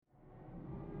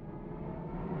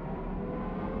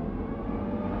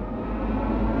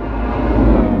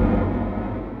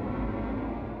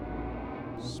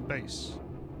Nice.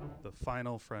 The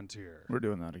Final Frontier. We're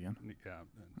doing that again. Yeah.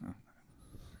 Oh.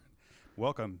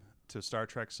 Welcome to Star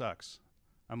Trek Sucks.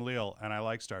 I'm Leal, and I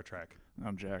like Star Trek.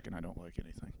 I'm Jack, and I don't like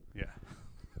anything. Yeah.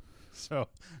 So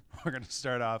we're going to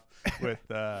start off with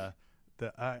I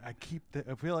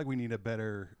feel like we need a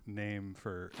better name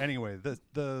for anyway.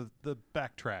 The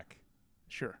backtrack.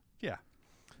 Sure. Yeah.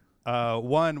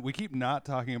 One, we keep not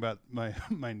talking about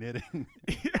my knitting.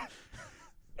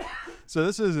 So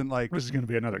this isn't like This is going to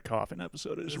be another coughing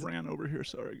episode. I just ran over here.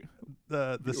 Sorry,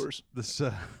 viewers. This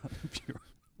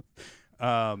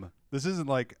isn't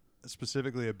like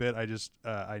specifically a bit. I just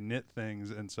I knit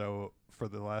things, and so for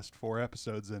the last 4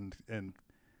 episodes and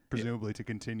presumably to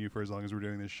continue for as long as we're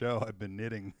doing this show, I've been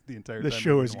knitting the entire time. This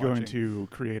show is watching. going to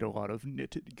create a lot of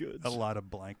knitted goods. A lot of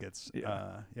blankets.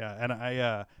 Yeah. And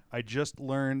I just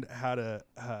learned how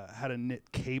to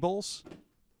knit cables,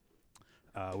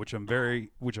 which I'm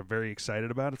very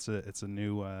excited about. It's a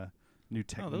new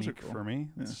technique those are cool. for me.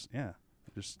 Yeah.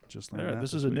 Just learned that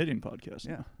this is a week. knitting podcast.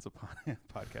 Yeah, it's a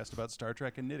podcast about Star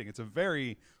Trek and knitting. It's a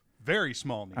very, very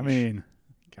small niche. I mean,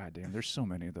 goddamn, there's so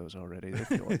many of those already. I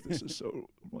feel like this is so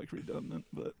redundant.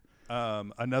 But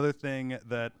another thing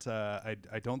that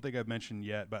I don't think I've mentioned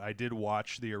yet, but I did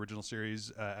watch the original series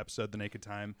episode, The Naked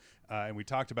Time, and we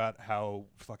talked about how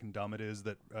fucking dumb it is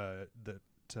that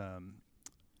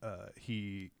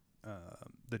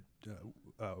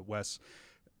Wes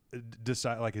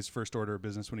decide like his first order of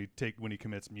business when he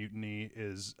commits mutiny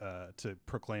is to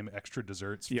proclaim extra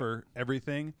desserts for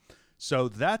everything. So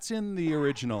that's in the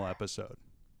original episode.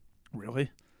 Really?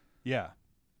 Yeah.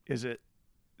 Is it?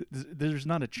 There's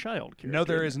not a child character. No,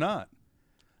 there is not.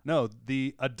 No,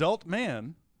 the adult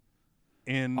man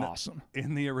in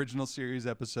the original series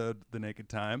episode, The Naked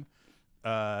Time,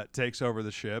 takes over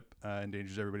the ship,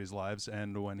 endangers everybody's lives,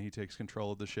 and when he takes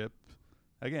control of the ship,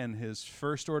 again, his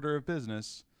first order of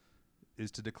business is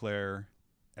to declare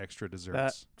extra desserts.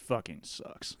 That fucking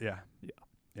sucks. Yeah.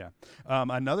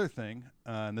 Another thing,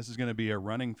 and this is going to be a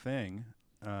running thing.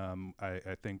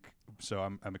 I think so.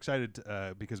 I'm excited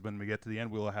because when we get to the end,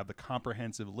 we will have the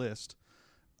comprehensive list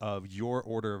of your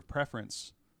order of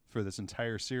preference for this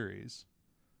entire series.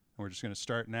 And we're just going to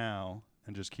start now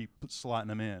and just keep slotting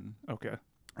them in.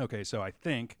 Okay. So I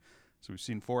think we've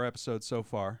seen 4 episodes so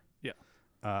far. Yeah.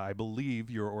 I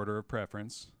believe your order of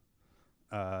preference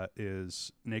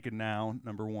is Naked Now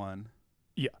number 1.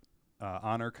 Yeah.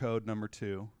 Honor Code number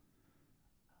 2.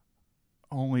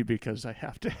 Only because I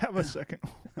have to have a second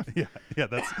one. Yeah.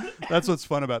 That's what's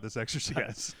fun about this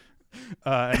exercise.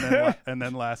 And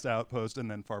then Last Outpost,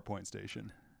 and then Farpoint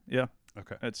Station. Yeah.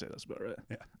 Okay. I'd say that's about right.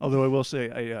 Yeah. Although I will say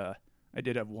I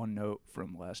did have one note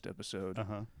from last episode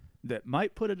that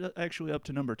might put it actually up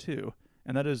to number 2,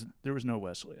 and that is there was no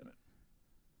Wesley in it.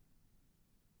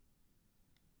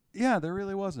 Yeah, there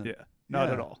really wasn't. Yeah. Not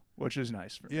at all, which is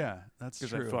nice for me. Yeah, that's true.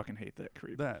 Because I fucking hate that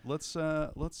creep. Let's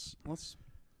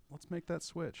make that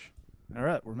switch. All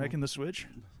right, we're making the switch.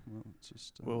 Well, let's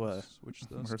just switch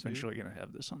those. We're eventually going to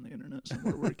have this on the internet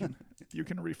somewhere where you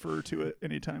can refer to it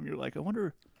anytime you're like, I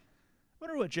wonder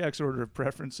what Jack's order of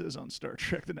preference is on Star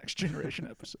Trek: The Next Generation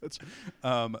episodes.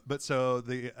 But so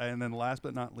and then last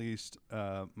but not least,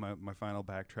 my final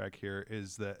backtrack here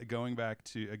is that going back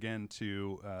to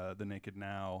The Naked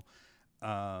Now.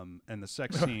 And the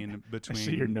sex scene between... I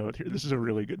see your note here. This is a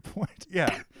really good point.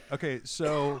 Yeah. Okay,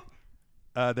 so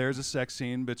there's a sex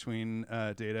scene between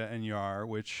Data and Yar,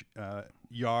 which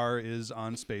Yar is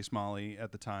on Space Molly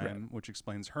at the time, which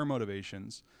explains her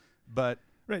motivations. But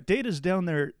Data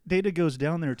goes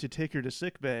down there to take her to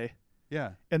sickbay.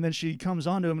 Yeah. And then she comes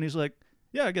onto him and he's like,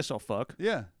 yeah, I guess I'll fuck.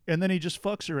 Yeah. And then he just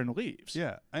fucks her and leaves.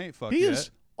 Yeah, I ain't fucked yet. He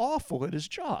is awful at his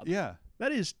job. Yeah.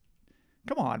 That is...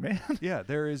 Come on, man. Yeah,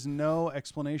 there is no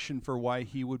explanation for why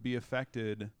he would be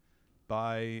affected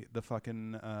by the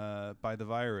fucking by the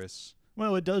virus.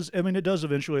 Well, it does. I mean, it does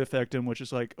eventually affect him, which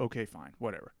is like, okay, fine,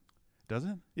 whatever. Does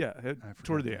it? Yeah,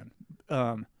 toward the end.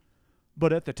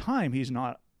 But at the time, he's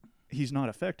not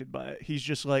affected by it. He's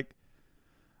just like,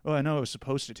 well, I know I was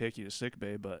supposed to take you to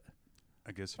sickbay, but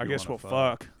I guess we'll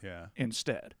fuck. Yeah.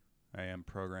 Instead. I am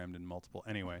programmed in multiple.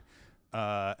 Anyway.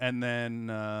 And then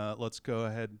let's go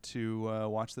ahead to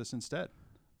watch this instead.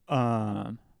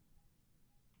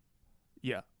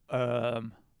 Yeah.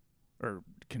 Or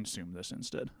consume this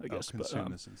instead, I guess.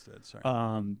 Consume this instead, sorry.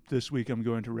 This week I'm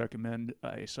going to recommend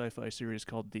a sci-fi series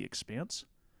called The Expanse.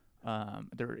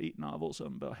 There are 8 novels.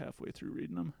 I'm about halfway through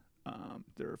reading them.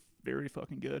 They're very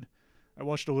fucking good. I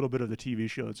watched a little bit of the TV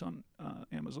show. It's on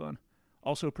Amazon.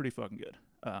 Also pretty fucking good.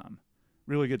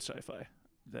 Really good sci-fi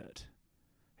that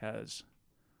has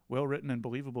well-written and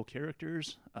believable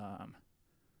characters,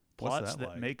 plots that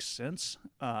like? make sense.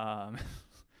 No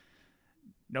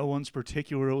one's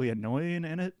particularly annoying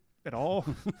in it at all.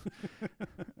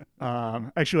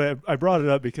 Actually, I brought it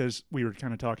up because we were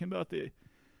kind of talking about the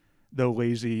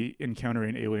lazy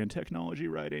encountering alien technology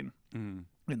writing in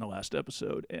the last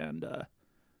episode, and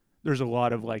there's a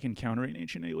lot of like encountering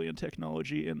ancient alien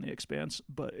technology in The Expanse,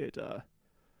 but it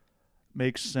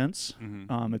makes sense.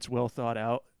 It's well thought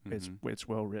out. It's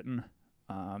well written.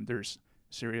 There's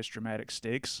serious dramatic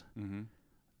stakes.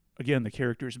 Again, the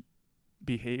characters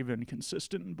behave in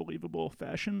consistent and believable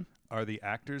fashion. Are the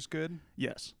actors good?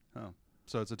 Yes. Oh,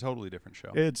 so it's a totally different show.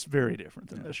 It's very different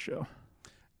than this show.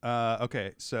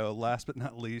 Okay, so last but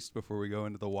not least, before we go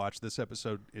into the watch, this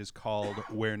episode is called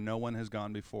Where No One Has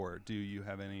Gone Before. Do you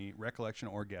have any recollection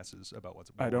or guesses about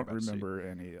what's about? I don't remember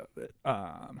any of it.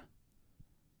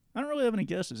 I don't really have any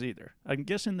guesses either. I'm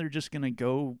guessing they're just going to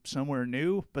go somewhere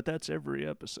new, but that's every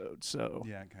episode. So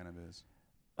yeah, it kind of is.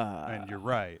 And you're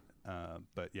right.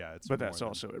 But yeah, it's. But that's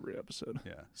also every episode.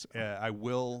 Yeah. So. Yeah, I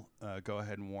will go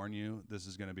ahead and warn you. This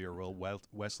is going to be a real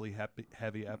Wesley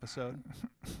heavy episode.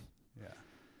 Yeah.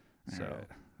 So.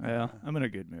 Right. Well, I'm in a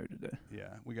good mood today.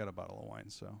 Yeah, we got a bottle of wine,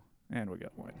 so. And we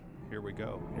got wine. Here we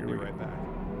go. Here We'll we be right back.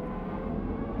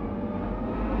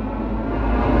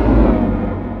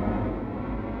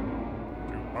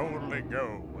 Boldly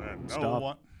go and no Stop.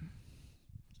 one.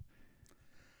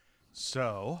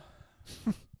 So,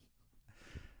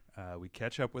 we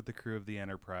catch up with the crew of the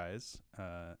Enterprise,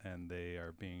 and they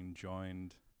are being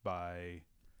joined by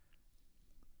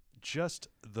just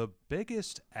the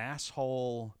biggest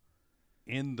asshole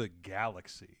in the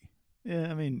galaxy. Yeah,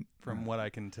 I mean, from what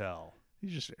I can tell,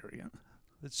 he's just arrogant.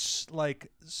 It's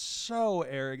like so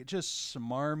arrogant, just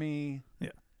smarmy. Yeah.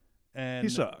 And he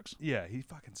sucks. Yeah, he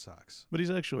fucking sucks. But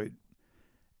he's actually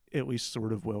at least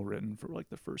sort of well written for like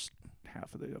the first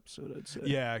half of the episode, I'd say.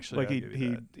 Yeah, actually, like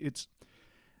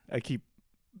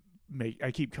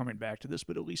I keep coming back to this,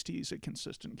 but at least he's a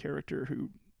consistent character who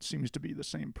seems to be the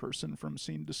same person from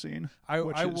scene to scene. I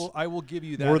will give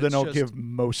you that more than I'll give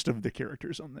most of the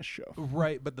characters on this show.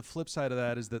 Right, but the flip side of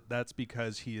that is that's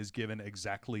because he is given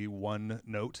exactly one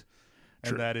note.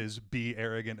 And that is be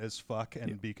arrogant as fuck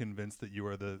and be convinced that you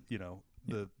are the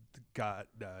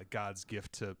God's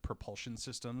gift to propulsion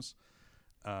systems,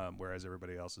 whereas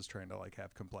everybody else is trying to like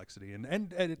have complexity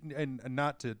and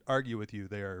not to argue with you,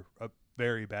 they are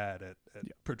very bad at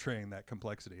portraying that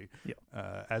complexity,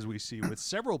 as we see with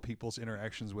several people's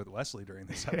interactions with Leslie during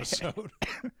this episode.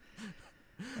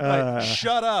 Like,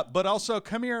 shut up, but also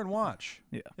come here and watch.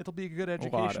 Yeah, it'll be a good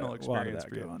educational experience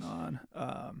for you. Going on.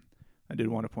 I did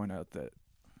want to point out that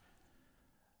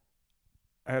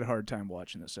I had a hard time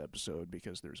watching this episode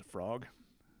because there's a frog.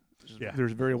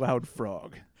 There's a very loud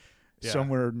frog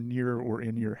somewhere near or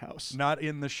in your house. Not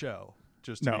in the show,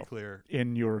 just to be clear.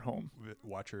 In your home.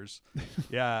 Watchers.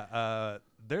 Yeah.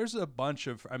 There's a bunch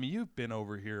of, I mean, you've been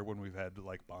over here when we've had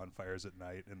like bonfires at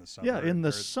night in the summer. Yeah, in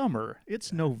the summer.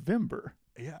 It's November.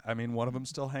 Yeah, I mean, one of them's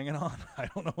still hanging on. I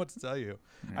don't know what to tell you.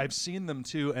 I've seen them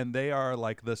too, and they are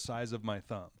like the size of my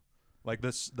thumb. Like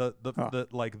this, the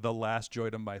like the last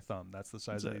joint of my thumb. That's the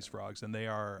size of these frogs, and they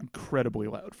are incredibly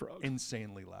loud frogs.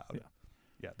 Insanely loud.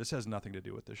 Yeah. This has nothing to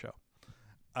do with the show.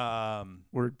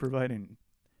 We're providing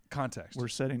context. We're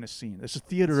setting a scene. It's a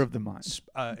theater of the mind.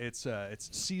 It's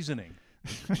seasoning.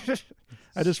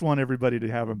 I just want everybody to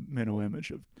have a mental image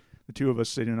of the two of us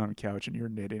sitting on a couch, and you're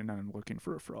knitting, and I'm looking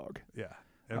for a frog. Yeah,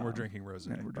 and we're drinking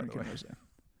rosé. And we're drinking rosé.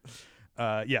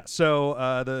 So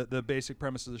the basic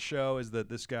premise of the show is that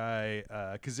this guy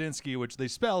Kaczynski, which they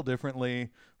spell differently,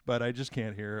 but I just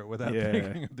can't hear it without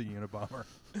thinking of the Unabomber.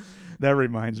 That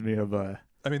reminds me of I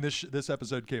mean, this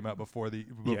episode came out before.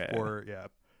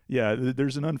 Yeah.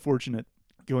 There's an unfortunate,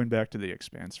 going back to The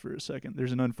Expanse for a second.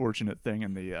 There's an unfortunate thing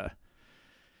in the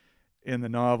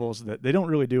novels that they don't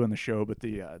really do in the show, but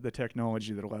the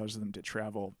technology that allows them to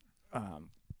travel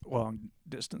long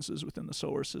distances within the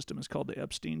solar system is called the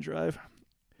Epstein drive.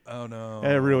 Oh no!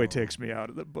 It really takes me out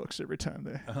of the books every time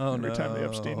the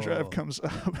Epstein drive comes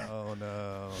up. Oh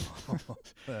no!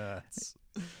 That's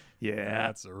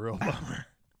a real bummer.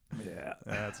 Yeah,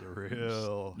 that's a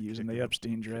real using the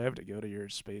Epstein drive to go to your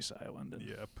space island. And,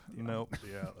 Nope.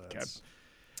 Yeah. That's.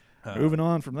 Moving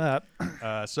on from that.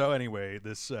 So anyway,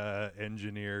 this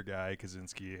engineer guy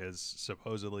Kaczynski has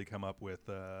supposedly come up with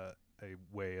a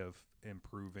way of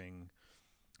improving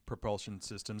propulsion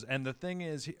systems, and the thing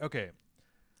is,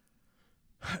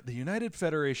 the United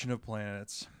Federation of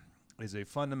Planets is a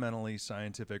fundamentally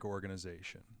scientific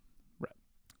organization, right?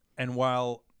 And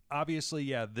while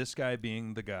obviously, this guy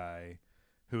being the guy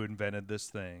who invented this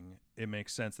thing, it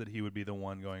makes sense that he would be the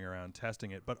one going around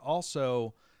testing it, but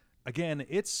also again,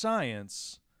 it's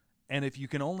science. And if you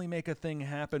can only make a thing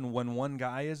happen when one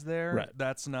guy is there, Right.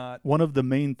 that's not. One of the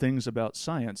main things about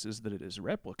science is that it is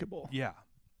replicable. Yeah.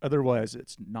 Otherwise,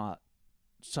 it's not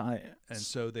science. And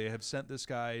so they have sent this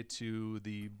guy to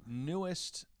the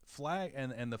newest flag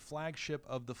and the flagship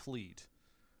of the fleet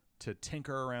to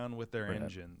tinker around with their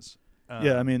engines.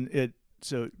 Yeah, I mean,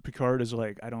 so Picard is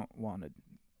like,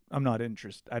 I'm not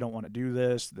interested. I don't want to do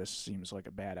this. This seems like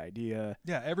a bad idea.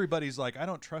 Yeah, everybody's like, I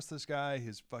don't trust this guy.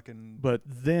 His fucking. But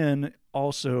then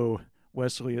also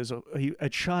Wesley is a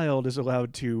child is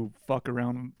allowed to fuck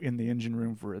around in the engine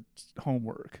room for its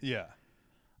homework. Yeah.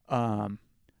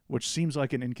 Which seems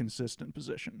like an inconsistent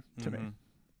position to me.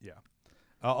 Yeah.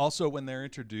 Also, when they're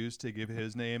introduced, to give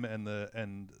his name, and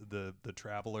the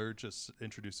traveler just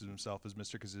introduces himself as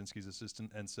Mr. Kaczynski's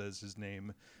assistant and says his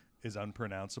name is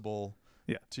unpronounceable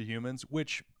to humans,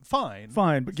 which fine,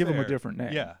 but give him a different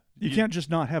name. Yeah, you can't just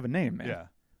not have a name, man. Yeah,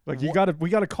 like we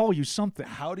gotta call you something.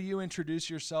 How do you introduce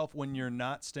yourself when you're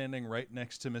not standing right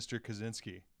next to Mr.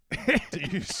 Kaczynski?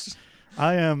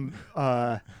 I am.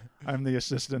 I'm the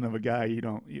assistant of a guy you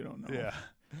don't know. Yeah.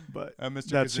 But Mr.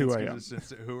 that's who I am.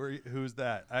 Assistant. Who's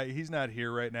that? He's not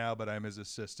here right now, but I'm his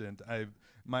assistant.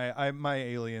 My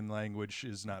alien language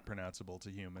is not pronounceable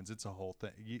to humans. It's a whole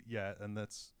thing. Yeah, and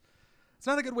it's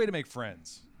not a good way to make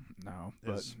friends. No,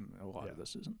 but a lot of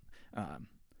this isn't.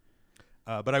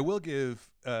 But I will give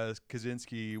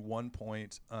Kaczynski 1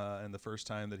 point, and the first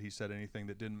time that he said anything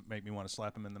that didn't make me want to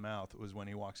slap him in the mouth was when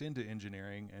he walks into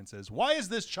engineering and says, "Why is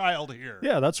this child here?"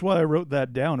 Yeah, that's why I wrote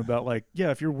that down about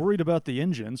if you're worried about the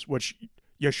engines, which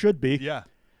you should be. Yeah,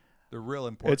 they're real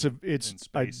important. It's.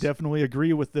 I definitely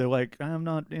agree with the I'm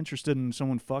not interested in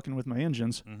someone fucking with my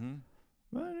engines. Mm-hmm.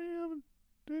 But I have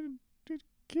a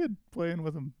kid playing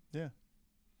with them. Yeah.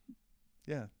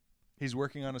 Yeah, he's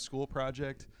working on a school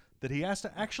project that he has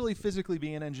to actually physically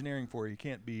be in engineering for. He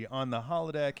can't be on the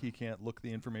holodeck. He can't look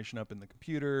the information up in the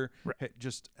computer. Right.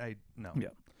 No. Yeah.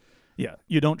 Yeah.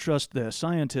 You don't trust the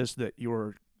scientist that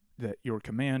your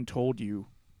command told you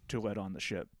to let on the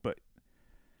ship, but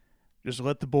just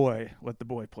let the boy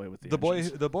play with the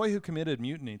engines. The boy who committed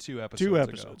mutiny 2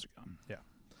 episodes ago.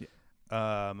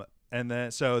 Yeah. And then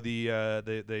so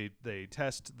they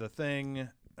test the thing.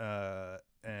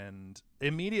 And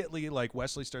immediately,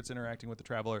 Wesley starts interacting with the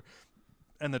traveler,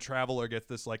 and the traveler gets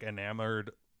this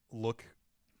enamored look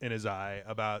in his eye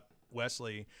about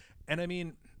Wesley. And I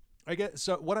mean, I get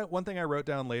so one thing I wrote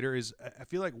down later is I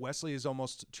feel like Wesley is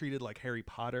almost treated like Harry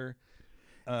Potter.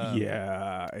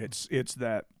 It's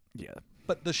that. Yeah.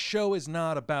 But the show is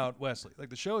not about Wesley.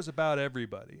 The show is about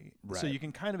everybody. Right. So you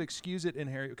can kind of excuse it in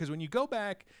Harry. Because when you go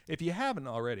back, if you haven't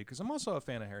already, because I'm also a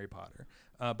fan of Harry Potter,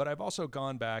 but I've also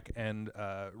gone back and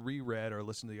reread or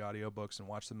listened to the audiobooks and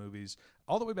watched the movies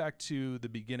all the way back to the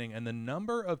beginning. And the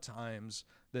number of times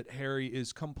that Harry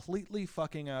is completely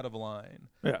fucking out of line.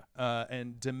 Yeah.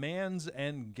 And demands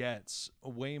and gets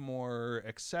way more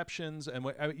exceptions. And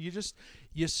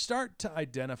you start to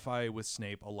identify with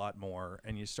Snape a lot more,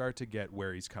 and you start to get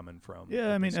where he's coming from.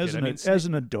 Yeah, I mean, as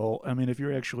an adult, I mean, if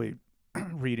you're actually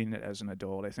reading it as an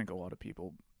adult, I think a lot of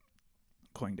people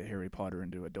cling to Harry Potter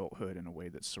into adulthood in a way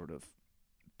that's sort of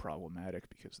problematic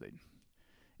because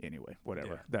anyway,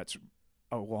 whatever. Yeah. That's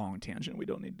a long tangent we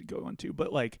don't need to go into,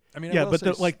 but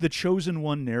the chosen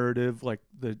one narrative,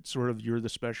 the sort of you're the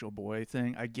special boy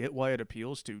thing, I get why it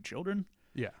appeals to children.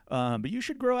 Yeah. But you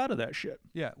should grow out of that shit.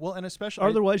 Yeah. Well, and especially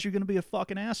otherwise you're going to be a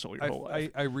fucking asshole your whole life.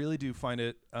 I really do find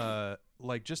it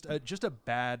just a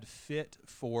bad fit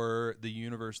for the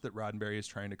universe that Roddenberry is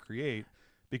trying to create,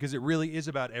 because it really is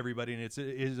about everybody, and it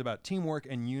is about teamwork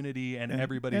and unity and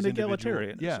everybody's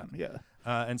egalitarianism. Yeah.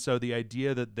 And so the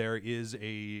idea that there is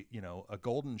a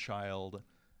golden child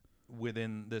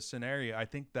within this scenario, I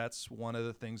think that's one of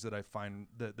the things that I find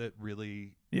that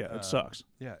really it sucks.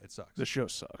 Yeah, it sucks. The show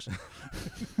sucks.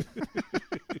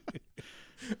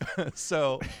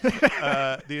 So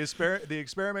the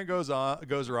experiment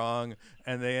goes wrong,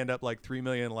 and they end up 3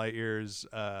 million light years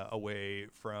away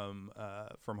from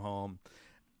home.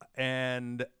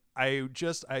 And I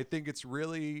think it's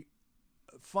really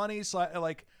funny.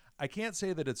 I can't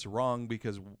say that it's wrong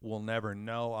because we'll never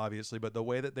know, obviously, but the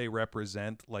way that they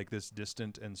represent this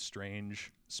distant and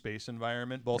strange space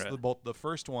environment, both the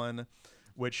first one,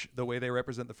 which the way they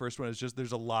represent the first one is just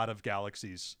there's a lot of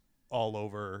galaxies all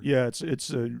over. Yeah,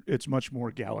 it's much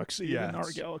more galaxy than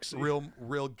our galaxy.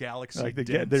 Real galaxy.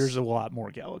 There's a lot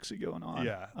more galaxy going on.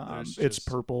 Yeah, it's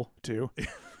purple too,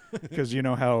 because you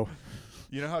know how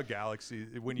galaxy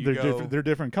when you they're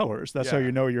different colors. That's how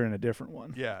you know you're in a different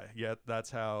one. Yeah. That's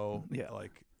how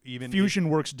even fusion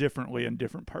works differently in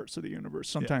different parts of the universe.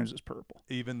 Sometimes it's purple.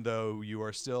 even though you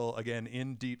are still again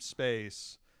in deep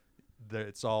space,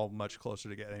 it's all much closer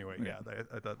together. Anyway,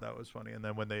 I thought that was funny. And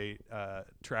then when they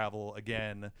travel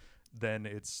again, then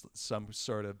it's some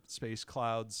sort of space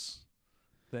clouds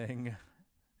thing.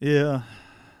 Yeah.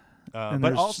 And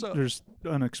But also there's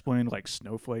unexplained like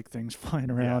snowflake things flying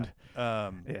around.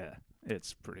 Yeah.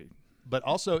 It's pretty. But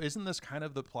also, isn't this kind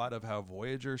of the plot of how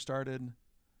Voyager started?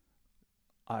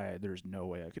 There's no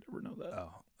way I could ever know that.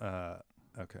 Oh,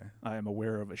 okay. I am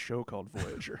aware of a show called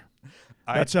Voyager.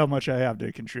 That's how much I have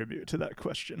to contribute to that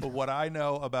question. But what I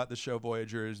know about the show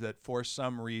Voyager is that for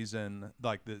some reason,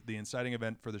 like the inciting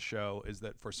event for the show is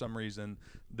that for some reason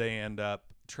they end up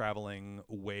traveling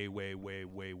way, way, way,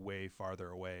 way, way farther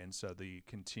away, and so the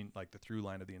through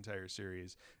line of the entire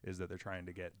series is that they're trying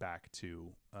to get back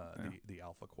to the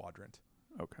Alpha Quadrant.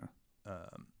 Okay.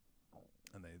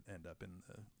 And they end up in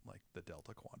the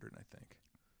Delta Quadrant, I think.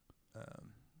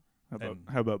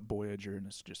 How about Voyager, and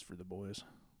it's just for the boys?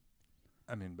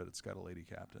 I mean, but it's got a lady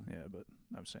captain. Yeah, but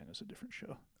I'm saying it's a different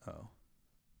show. Oh,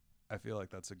 I feel like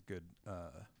that's a good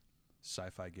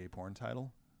sci-fi gay porn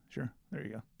title. Sure, there you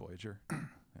go. Voyager. Yeah.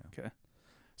 Okay.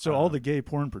 So all the gay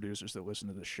porn producers that listen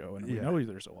to this show, and we know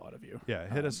there's a lot of you. Yeah,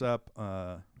 hit us up,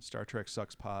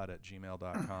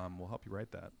 StarTrekSucksPod@gmail.com. We'll help you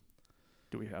write that.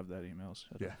 Do we have that emails?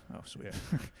 Yeah. Oh, sweet.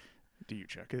 Yeah. Do you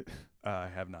check it? I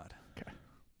have not. Okay.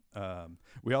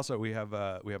 We have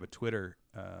a Twitter,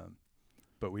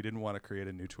 but we didn't want to create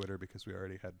a new Twitter because we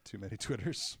already had too many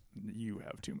Twitters. You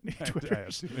have too many Twitters. I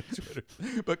have too many Twitters.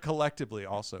 But collectively,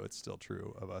 also, it's still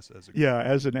true of us as a group. Yeah,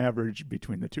 as an average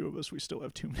between the two of us, we still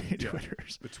have too many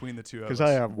Twitters. Between the two of us. Because I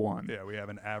have one. Yeah, we have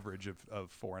an average of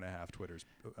 4.5 Twitters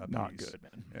a Not piece. good,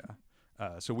 man.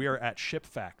 Yeah. So we are at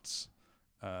ShipFacts.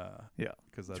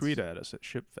 Because tweet at us at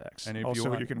ShipFacts. And if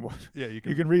also, you can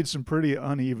read some pretty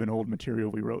uneven old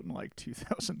material we wrote in like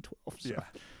 2012. So.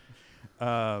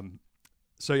 Yeah.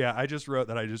 So yeah, I just wrote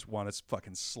that I just want to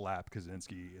fucking slap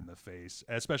Kaczynski in the face,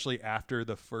 especially after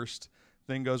the first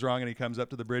thing goes wrong and he comes up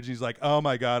to the bridge and he's like, "Oh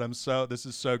my god, this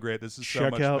is so great. This is so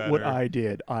much better. Check out what I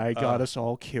did. I got us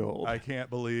all killed. I can't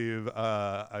believe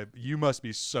you must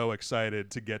be so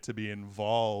excited to get to be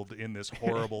involved in this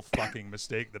horrible fucking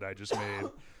mistake that I just made."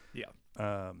 Yeah.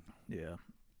 Yeah.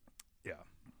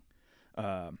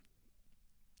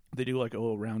 They do like a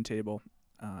little round table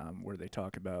where they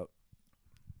talk about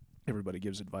everybody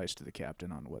gives advice to the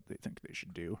captain on what they think they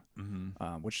should do,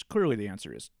 which clearly the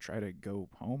answer is try to go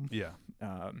home. Yeah.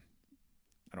 I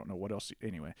don't know what else.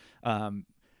 Anyway,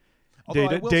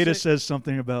 Data says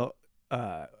something about,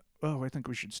 I think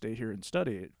we should stay here and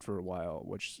study it for a while,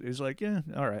 which is like, yeah,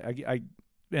 all right.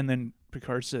 And then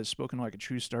Picard says, spoken like a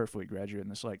true Starfleet graduate,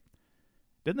 and it's like,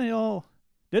 didn't all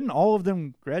of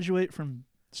them graduate from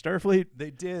Starfleet?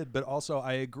 They did, but also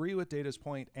I agree with Data's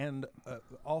point, and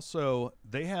also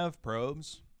they have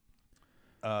probes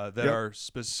that are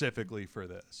specifically for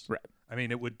this. Right. I mean,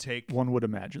 it would take... One would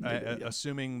imagine.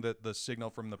 Assuming that the signal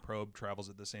from the probe travels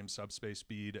at the same subspace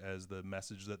speed as the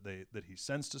message that he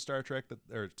sends to Star Trek,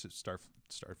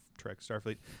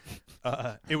 Starfleet,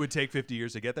 it would take 50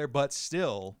 years to get there. But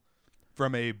still,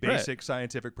 from a basic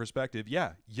scientific perspective,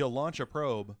 you launch a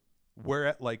probe. We're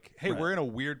at we're in a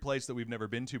weird place that we've never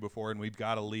been to before, and we've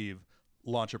got to leave.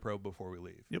 Launch a probe before we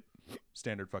leave. Yep.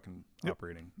 Standard fucking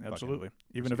operating. Absolutely.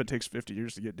 Even if it takes 50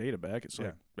 years to get data back, it's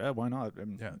like, why not? I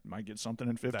mean, you might get something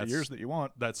in 50 years that you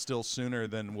want. That's still sooner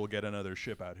than we'll get another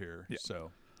ship out here. Yeah. So,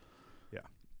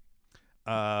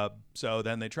 so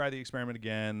then they try the experiment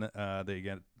again. They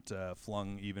get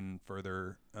flung even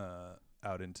further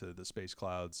out into the space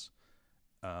clouds.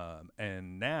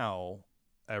 And now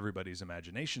everybody's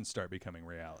imaginations start becoming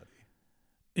reality.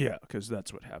 Yeah, because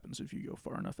that's what happens if you go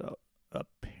far enough out,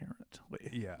 apparently.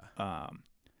 Yeah.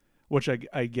 Which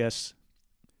I guess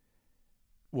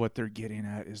what they're getting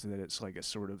at is that it's like a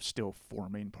sort of still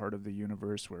forming part of the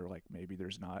universe where like maybe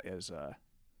there's not as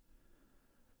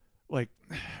like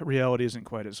reality isn't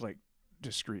quite as like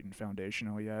discrete and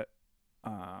foundational yet.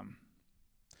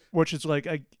 Which is like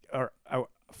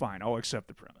fine, I'll accept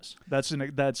the premise. That's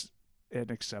an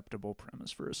acceptable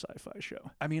premise for a sci-fi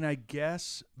show. I mean, I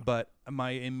guess, but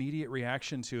my immediate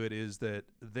reaction to it is that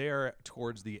they're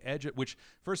towards the edge, which,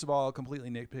 first of all, completely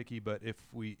nitpicky, but if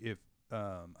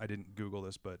I didn't Google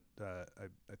this, but I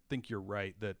think you're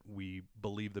right that we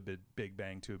believe the Big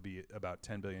Bang to be about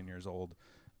 10 billion years old,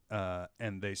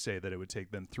 and they say that it would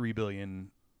take them 3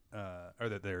 billion, or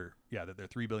that they're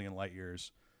 3 billion light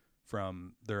years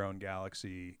from their own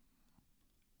galaxy.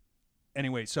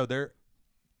 Anyway, so they're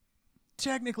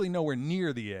technically nowhere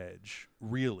near the edge,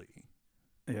 really.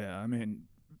 Yeah, I mean,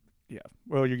 Yeah.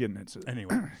 Well, you're getting into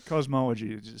Anyway.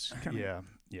 cosmology. Is just kind of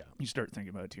Yeah. you start thinking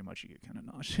about it too much, you get kind of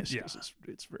nauseous. Yeah. 'Cause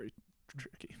it's very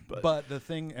tricky. But the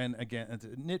thing, and again, it's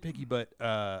nitpicky, but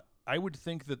I would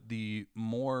think that the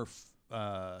more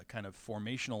kind of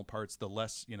formational parts, the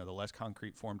less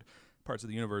concrete formed parts of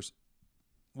the universe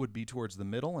would be towards the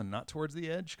middle and not towards the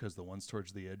edge, because the ones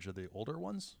towards the edge are the older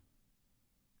ones,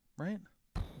 right?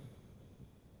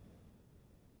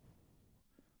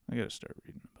 I got to start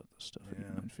reading about this stuff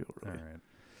again. I feel really.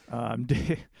 All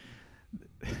right.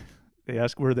 They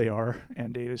ask where they are,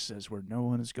 and Davis says where no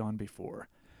one has gone before,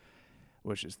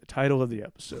 which is the title of the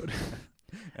episode.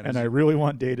 And I really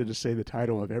want Data to say the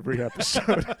title of every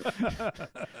episode.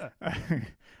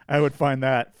 I would find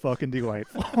that fucking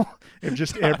delightful. If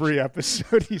just every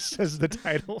episode he says the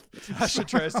title. Tasha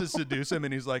tries to seduce him,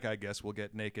 and he's like, I guess we'll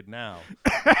get naked now.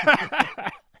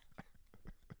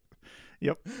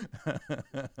 Yep.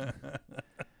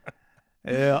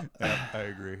 Yeah. I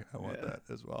agree. I want that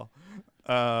as well.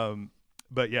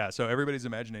 But yeah, so everybody's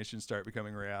imaginations start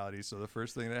becoming reality. So the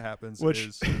first thing that happens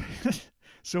is...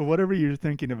 So whatever you're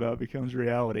thinking about becomes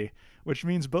reality, which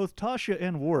means both Tasha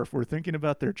and Worf were thinking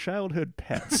about their childhood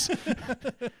pets.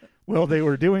 Well, they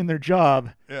were doing their job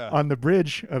on the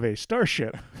bridge of a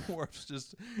starship. Worf's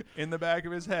just in the back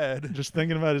of his head. Just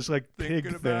thinking about his pig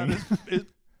about thing. his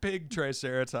pig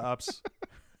triceratops.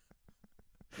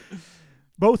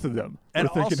 Both of them and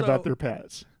were thinking also, about their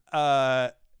pets.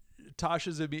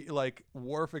 Tasha's like,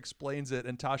 Worf explains it,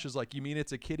 and Tasha's like, you mean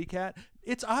it's a kitty cat?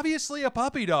 It's obviously a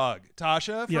puppy dog,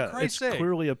 Tasha, for Christ's sake. It's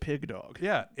clearly a pig dog.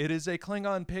 Yeah, it is a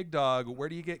Klingon pig dog. Where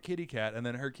do you get kitty cat? And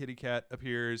then her kitty cat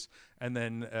appears, and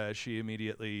then she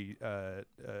immediately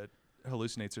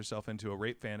hallucinates herself into a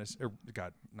rape fantasy.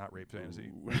 God, not rape fantasy.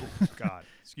 God,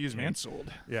 excuse me.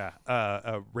 Canceled. Yeah,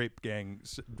 a rape gang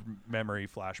memory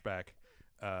flashback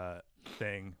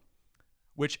thing,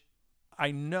 which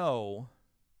I know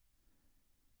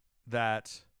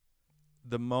that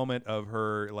the moment of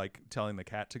her like telling the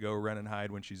cat to go run and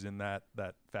hide when she's in that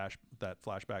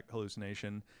flashback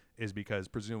hallucination is because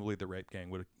presumably the rape gang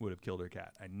would have killed her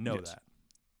cat. I know that.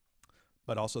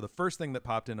 But also the first thing that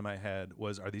popped into my head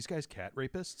was, are these guys cat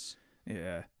rapists?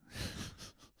 Yeah.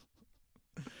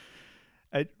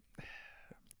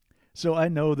 So I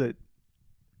know that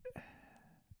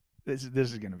this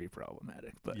is going to be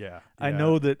problematic, but I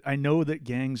know that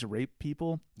gangs rape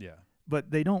people. Yeah.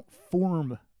 But they don't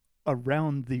form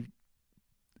around the.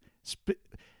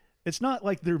 It's not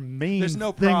like their main thing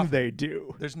profit. They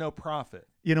do. There's no profit.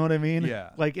 You know what I mean? Yeah.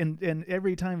 Like, and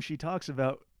every time she talks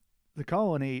about the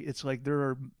colony, it's like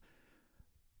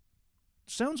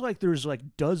sounds like there's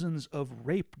like dozens of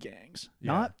rape gangs,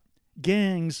 not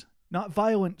gangs, not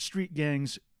violent street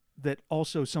gangs that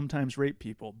also sometimes rape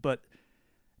people, but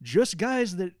just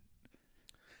guys that.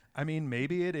 I mean,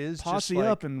 maybe it is posse just like,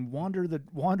 up and wander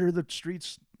the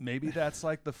streets. Maybe that's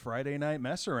like the Friday night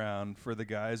mess around for the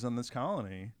guys on this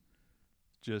colony.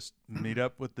 Just meet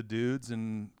up with the dudes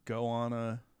and go on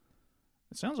a.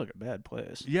 It sounds like a bad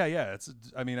place. Yeah.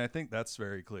 I mean, I think that's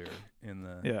very clear in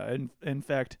the. Yeah, and in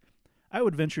fact, I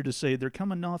would venture to say they're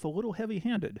coming off a little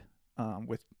heavy-handed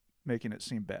with making it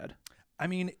seem bad. I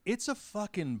mean, it's a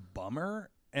fucking bummer,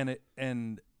 and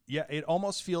it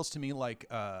almost feels to me like.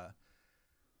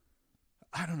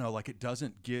 I don't know, like it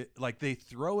doesn't get, like they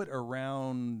throw it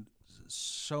around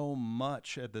so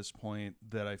much at this point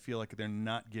that I feel like they're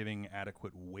not giving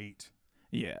adequate weight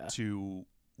to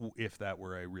if that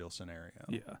were a real scenario.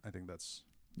 Yeah. I think that's,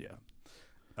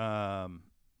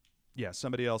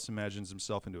 somebody else imagines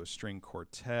himself into a string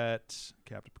quartet.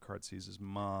 Captain Picard sees his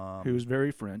mom. Who's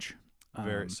very French.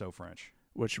 So French.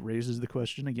 Which raises the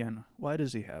question again, why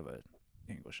does he have a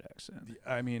English accent?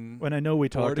 I mean, when I know we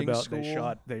talked about school?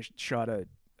 they shot a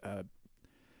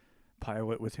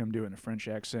pilot with him doing a French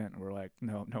accent, and we're like,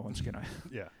 no one's gonna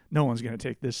no one's gonna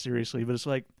take this seriously. But it's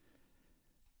like,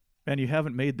 man, you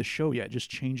haven't made the show yet. Just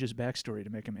change his backstory to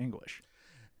make him English.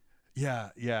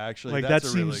 Yeah, actually, like,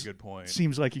 that's a really good point.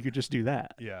 Seems like you could just do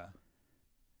that. Yeah.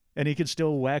 And he could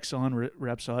still wax on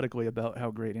rhapsodically about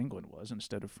how great England was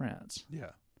instead of France.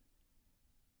 Yeah.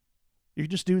 You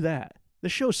could just do that. The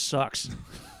show sucks.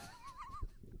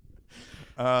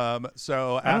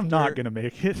 So I'm not gonna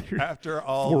make it after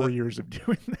all 4 years of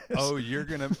doing this. Oh, you're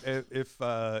gonna if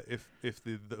the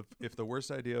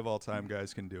worst idea of all time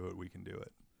guys can do it, we can do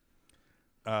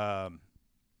it.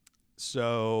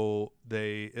 So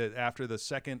they after the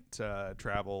second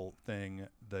travel thing,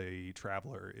 the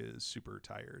traveler is super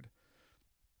tired.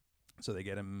 So they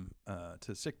get him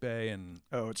to sick bay, and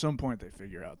at some point they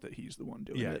figure out that he's the one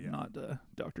doing it, not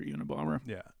Dr. Unabomber.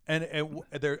 Yeah, and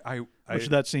there which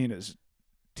that scene is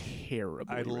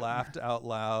terribly. I written. laughed out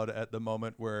loud at the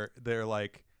moment where they're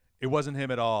like, "It wasn't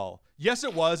him at all." Yes,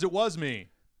 it was. It was me.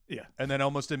 Yeah. And then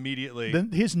almost immediately,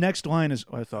 Then his next line is,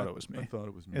 "I thought it was I me." thought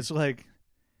it was me. It's like,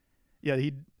 yeah,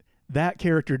 that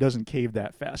character doesn't cave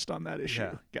that fast on that issue,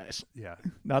 Yeah. guys. Yeah.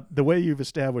 Not the way you've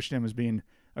established him as being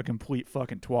a complete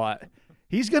fucking twat.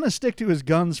 He's gonna stick to his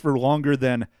guns for longer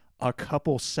than a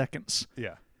couple seconds,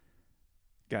 Yeah.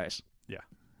 guys. Yeah.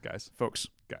 Guys. Folks,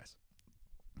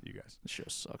 You guys. this show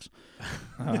sucks.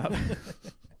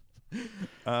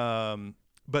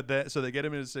 But so they get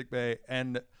him into sick bay,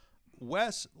 and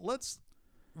let's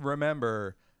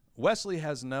remember, Wesley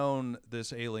has known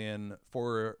this alien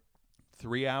for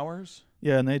 3 hours.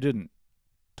 Yeah, and they didn't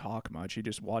talk much. He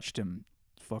just watched him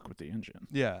fuck with the engine.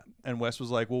 Yeah, and Wes was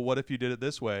like, "Well, what if you did it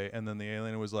this way?" And then the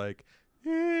alien was like,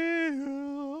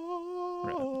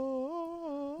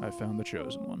 I found the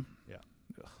chosen one. Yeah.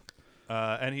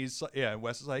 And and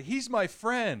Wes is like, "He's my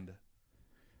friend."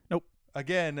 Nope.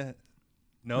 Again,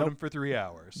 known him for 3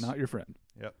 hours. Not your friend.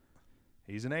 Yep.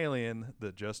 He's an alien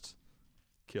that just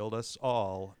killed us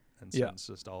all and Yeah. sentenced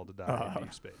us all to die in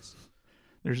deep space.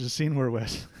 There's a scene where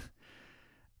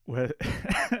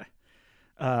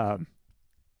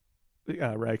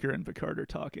Riker and Picard are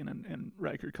talking, and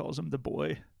Riker calls him the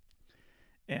boy,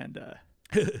 and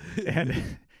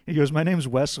and he goes, "My name's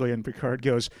Wesley," and Picard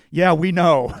goes, "Yeah, we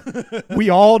know, we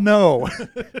all know."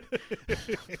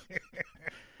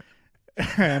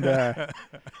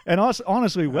 And also,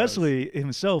 honestly, Wesley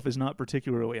himself is not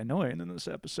particularly annoying in this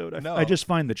episode. No. I just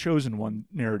find the chosen one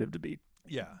narrative to be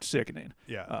Yeah. sickening.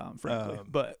 Yeah. Frankly,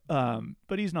 but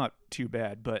he's not too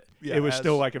bad. But Yeah, it was as-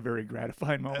 still like a very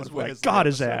gratifying moment As of well like, as the got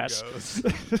his episode ass.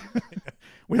 goes.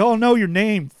 We all know your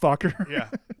name, fucker. Yeah.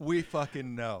 We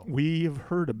fucking know. We've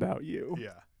heard about you.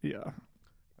 Yeah. Yeah.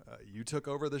 You took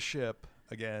over the ship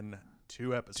again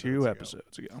 2 episodes Two ago.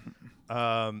 episodes ago.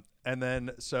 And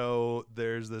then so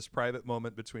there's this private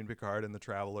moment between Picard and the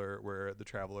Traveler where the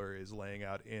Traveler is laying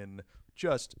out in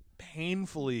just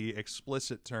painfully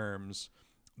explicit terms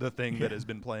the thing that has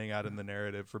been playing out in the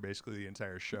narrative for basically the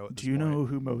entire show at this Do you point. know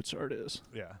who Mozart is?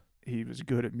 Yeah. He was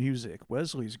good at music.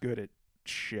 Wesley's good at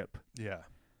ship. Yeah.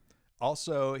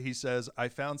 Also, he says, "I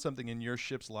found something in your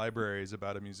ship's libraries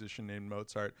about a musician named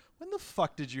Mozart." When the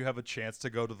fuck did you have a chance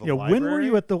to go to the library? When were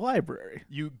you at the library?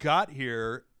 You got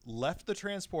here, left the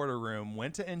transporter room,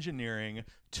 went to engineering,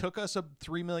 took us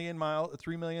 3 million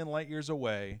light years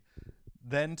away,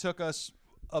 then took us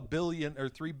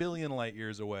 3 billion light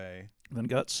years away, Then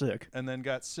got sick. and then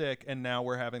got sick, and now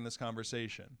we're having this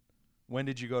conversation. When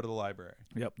did you go to the library?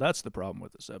 Yep, that's the problem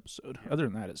with this episode. Other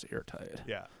than that, it's airtight.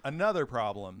 Yeah. Another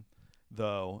problem,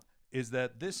 though, is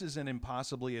that this is an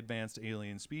impossibly advanced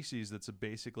alien species that's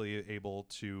basically able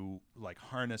to like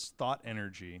harness thought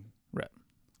energy, Right.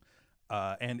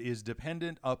 and is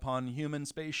dependent upon human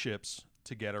spaceships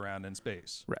to get around in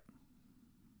space. Right.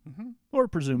 Mm-hmm. Or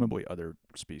presumably other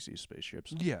species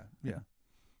spaceships. Yeah.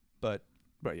 But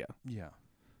But yeah. yeah.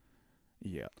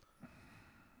 Yeah.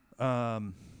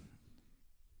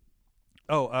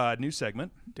 New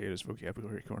segment. Data's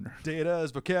vocabulary corner.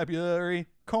 Data's vocabulary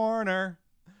corner.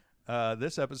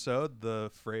 This episode,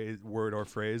 the word or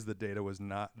phrase that Data was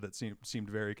not that seemed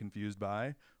very confused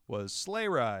by was sleigh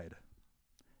ride.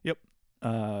 Yep.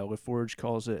 LaForge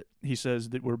calls it. He says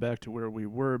that we're back to where we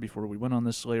were before we went on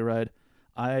this sleigh ride.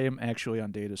 I am actually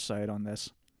on Data's side on this.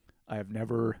 I have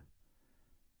never.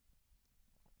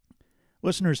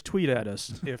 Listeners, tweet at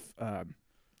us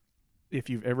if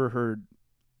you've ever heard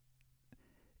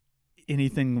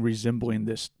anything resembling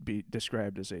this be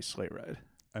described as a sleigh ride.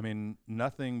 I mean,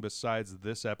 nothing besides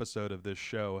this episode of this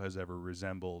show has ever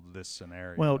resembled this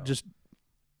scenario. Well, just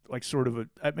like sort of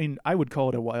I would call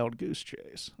it a wild goose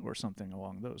chase or something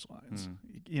along those lines.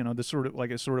 You know, the sort of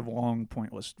like a sort of long,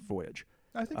 pointless voyage.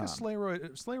 I think a sleigh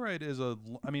ride is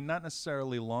not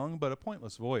necessarily long, but a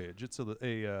pointless voyage. It's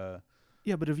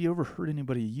Yeah, but have you ever heard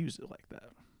anybody use it like that?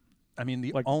 I mean,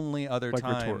 the Like- only other Like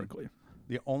time rhetorically.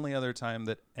 The only other time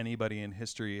that anybody in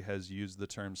history has used the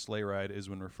term sleigh ride is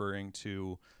when referring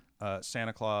to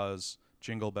Santa Claus,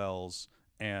 Jingle Bells,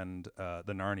 and the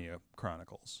Narnia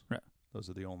Chronicles. Right. Those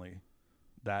are the only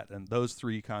and those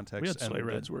 3 contexts. We had sleigh and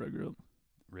rides where I grew up.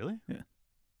 Really? Yeah.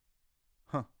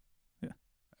 Huh. Yeah.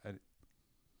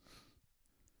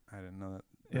 I didn't know that.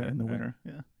 Yeah, in the I winter.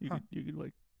 Yeah, you Huh. could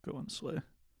like go on a sleigh.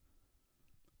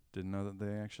 Didn't know that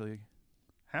they actually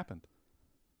happened.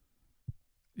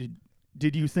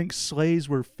 Did you think sleighs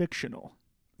were fictional?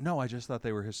 No, I just thought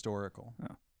they were historical.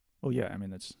 Well, yeah. I mean,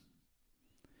 that's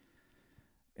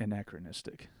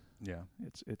anachronistic. Yeah.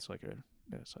 It's like a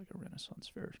Renaissance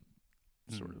fair,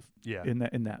 sort of Yeah. in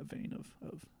that vein of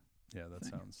Yeah, that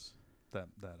thing. sounds that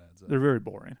adds up. They're very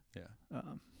boring. Yeah.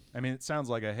 Um, I mean, it sounds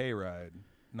like a hayride,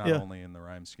 not Yeah. only in the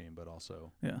rhyme scheme, but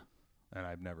also. yeah. And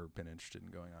I've never been interested in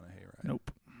going on a hayride.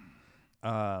 Nope.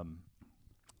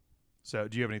 So,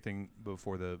 do you have anything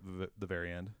before the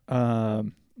very end? I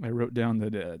wrote down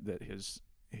that his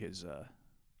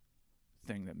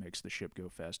thing that makes the ship go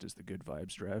fast is the good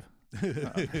vibes drive,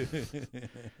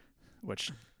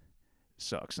 which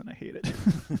sucks and I hate it.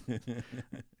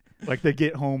 Like they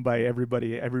get home by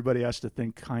everybody has to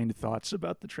think kind thoughts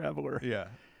about the traveler, Yeah.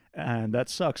 and that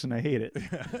sucks and I hate it.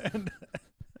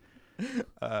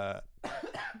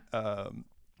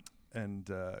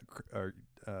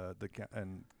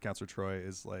 And Counselor Troy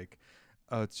is like,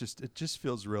 oh, it just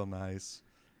feels real nice.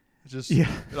 It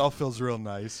all feels real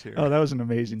nice here. Oh, that was an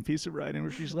amazing piece of writing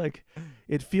where she's like,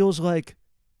 it feels good.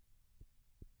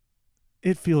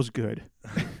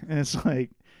 And it's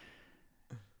like,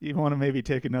 you want to maybe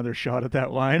take another shot at that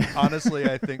line? Honestly,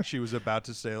 I think she was about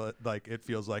to say like it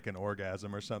feels like an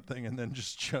orgasm or something, and then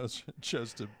just chose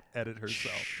to edit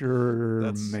herself.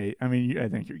 Sure, mate. I mean, I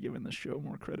think you're giving the show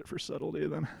more credit for subtlety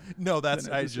than. No, than it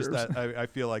deserves. I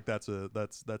feel like that's a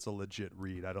legit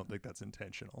read. I don't think that's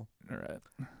intentional. All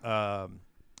right.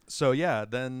 So yeah,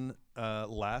 then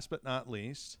last but not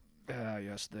least,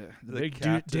 Yes, the The big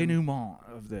captain- denouement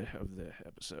of the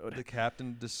episode, the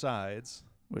captain decides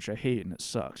which I hate and it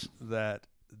sucks. that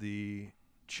the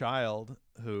child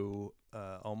who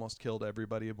almost killed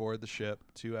everybody aboard the ship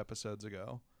 2 episodes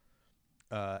ago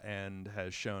and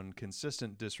has shown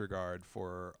consistent disregard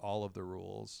for all of the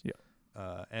rules.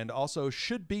 Yeah. And also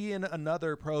should be in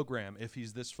another program if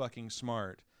he's this fucking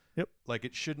smart. Yep. Like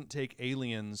it shouldn't take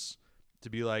aliens to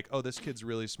be like, oh, this kid's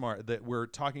really smart. That we're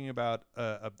talking about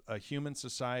a human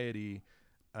society,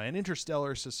 an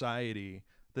interstellar society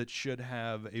that should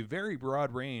have a very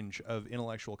broad range of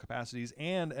intellectual capacities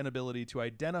and an ability to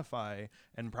identify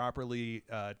and properly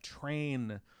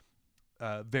train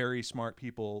very smart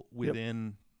people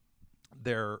within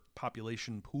their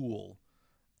population pool.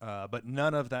 But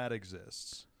none of that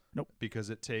exists. Nope. Because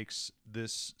it takes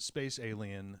this space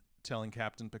alien telling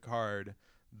Captain Picard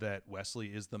that Wesley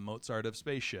is the Mozart of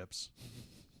spaceships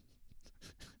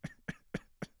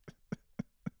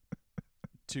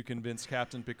to convince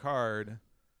Captain Picard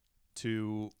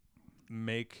to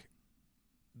make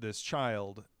this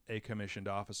child a commissioned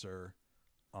officer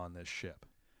on this ship.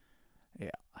 Yeah.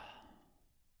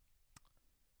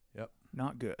 Yep.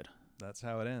 Not good. That's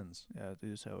how it ends. Yeah, it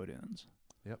is how it ends.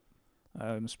 Yep.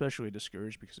 I'm especially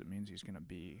discouraged because it means he's going to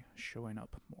be showing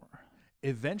up more.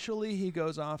 Eventually he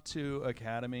goes off to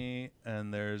Academy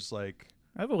and there's like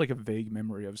I have a vague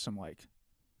memory of some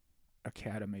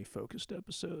Academy focused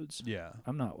episodes. yeah.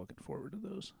 I'm not looking forward to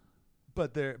those.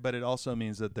 But it also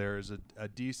means that there's a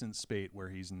decent spate where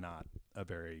he's not a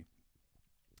very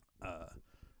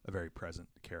present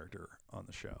character on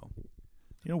the show.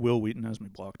 You know, Will Wheaton has me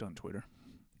blocked on Twitter.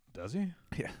 Does he?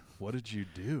 Yeah. What did you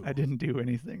do? I didn't do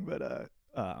anything, but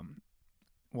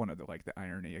one of the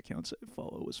irony accounts I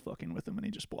follow was fucking with him, and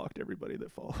he just blocked everybody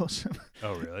that follows him.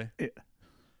 Oh, really? Yeah.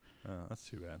 Oh, that's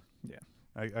too bad. Yeah.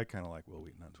 I kind of like Will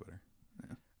Wheaton on Twitter.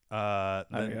 Yeah.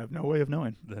 I have no way of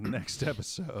knowing. The next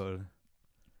episode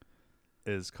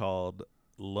is called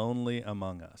Lonely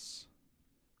Among Us.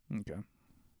 Okay.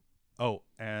 Oh,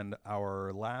 and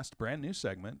our last brand new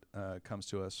segment comes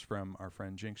to us from our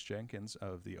friend Jinx Jenkins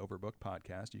of the Overbooked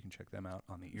podcast. You can check them out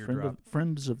on the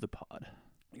Friends of the pod.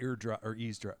 Eavesdrop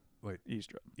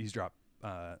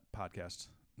podcast.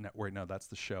 Wait, no, that's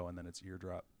the show, and then it's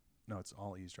Eardrop. No, it's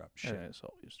all Eavesdrop. Shit, Yeah, it's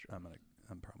all Eavesdrop.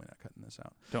 I'm probably not cutting this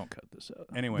out. Don't cut this out.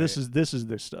 Anyway, this is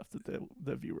the stuff that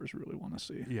the viewers really want to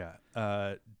see.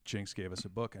 Yeah. Jinx gave us a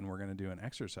book, and we're going to do an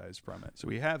exercise from it. So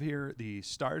we have here the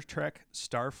Star Trek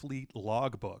Starfleet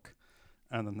Logbook,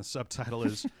 and then the subtitle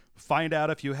is "Find out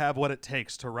if you have what it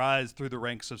takes to rise through the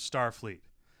ranks of Starfleet."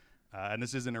 And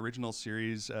this is an original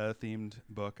series themed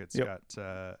book. It's got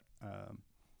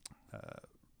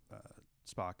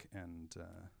Spock and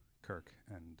Kirk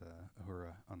and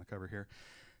Uhura on the cover here.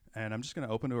 And I'm just going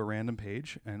to open to a random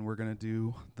page, and we're going to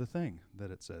do the thing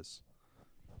that it says.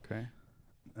 Okay?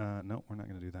 No, we're not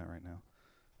going to do that right now.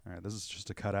 All right, this is just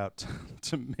a cutout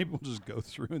to maybe we'll just go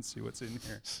through and see what's in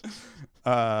here.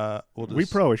 We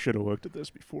probably should have looked at this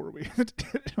before we did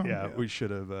it. Yeah, we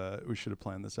should have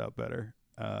planned this out better.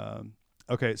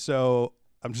 Okay, so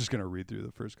I'm just going to read through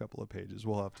the first couple of pages.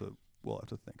 We'll have to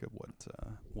think of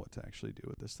what to actually do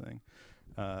with this thing.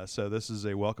 So this is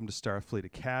a welcome to Starfleet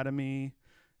Academy.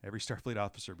 Every Starfleet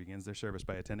officer begins their service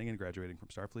by attending and graduating from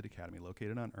Starfleet Academy,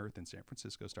 located on Earth in San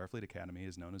Francisco. Starfleet Academy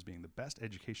is known as being the best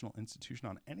educational institution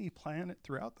on any planet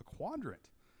throughout the quadrant.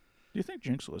 Do you think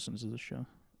Jinx listens to this show?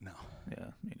 No.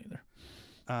 Yeah, me neither.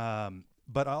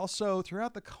 But also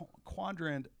throughout the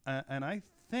quadrant, and I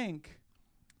think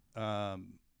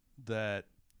that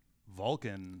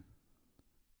Vulcan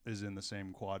is in the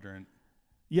same quadrant.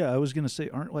 Yeah, I was gonna say,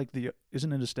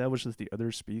 isn't it established that the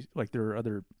other there are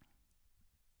other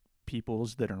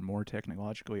peoples that are more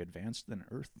technologically advanced than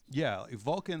Earth? Yeah,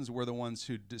 Vulcans were the ones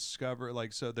who discover,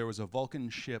 so there was a Vulcan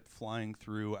ship flying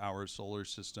through our solar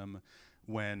system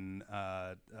when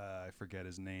I forget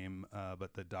his name,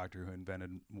 but the doctor who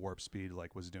invented warp speed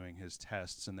was doing his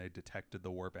tests, and they detected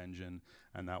the warp engine,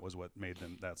 and that was what made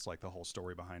them. That's the whole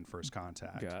story behind First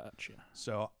Contact. Gotcha.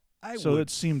 So that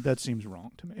seems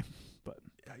wrong to me, but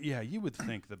yeah, you would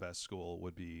think the best school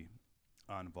would be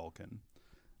on Vulcan.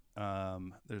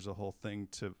 There's a whole thing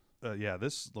to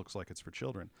this looks like it's for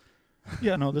children.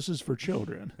 Yeah, no, this is for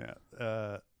children.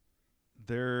 Yeah.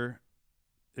 There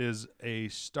is a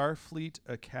Starfleet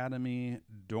Academy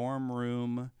dorm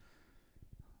room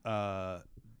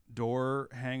door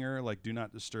hanger, do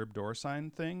not disturb door sign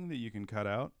thing that you can cut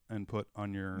out and put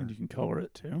on your And you can color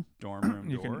it too. dorm room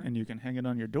door. And you can hang it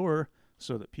on your door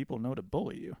so that people know to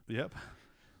bully you. Yep.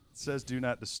 It says do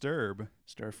not disturb.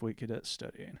 Starfleet cadet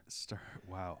studying.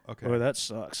 Wow. Okay. Oh, that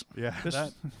sucks. Yeah.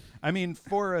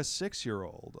 For a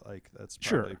 6-year-old, that's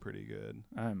probably pretty good.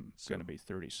 I'm going to be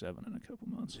 37 in a couple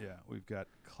months. Yeah. We've got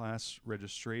class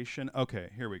registration.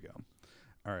 Okay. Here we go.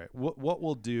 All right. What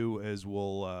we'll do is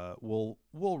we'll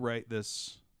write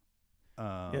this.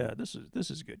 Yeah. This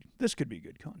is good. This could be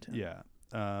good content. Yeah.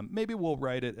 Maybe we'll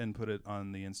write it and put it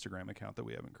on the Instagram account that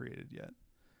we haven't created yet.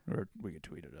 Or we could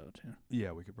tweet it out too.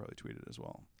 Yeah, we could probably tweet it as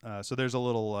well. So there's a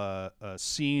little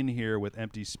scene here with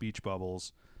empty speech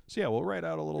bubbles. So yeah, we'll write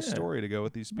out a little story to go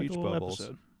with these speech bubbles.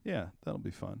 Episode. Yeah, that'll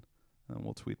be fun, and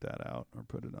we'll tweet that out or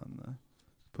put it on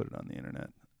the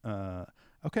internet.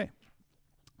 Okay.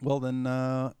 Well then,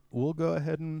 we'll go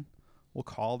ahead and we'll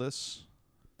call this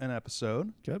an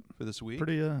episode. Yep. For this week.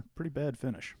 Pretty bad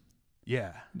finish.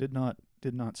 Yeah. Did not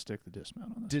stick the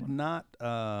dismount on this. Did not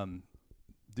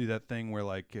do that thing where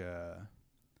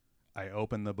I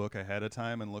open the book ahead of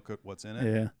time and look at what's in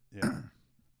it. Yeah.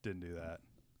 Didn't do that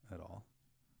at all.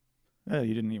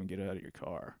 You didn't even get out of your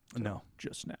car. No.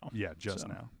 Just now. Yeah, just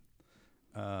now.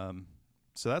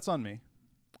 So that's on me.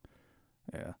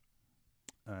 Yeah.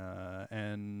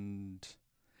 And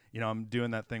I'm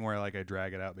doing that thing where I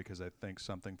drag it out because I think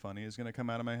something funny is going to come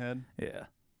out of my head. Yeah.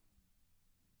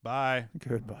 Bye.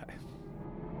 Goodbye.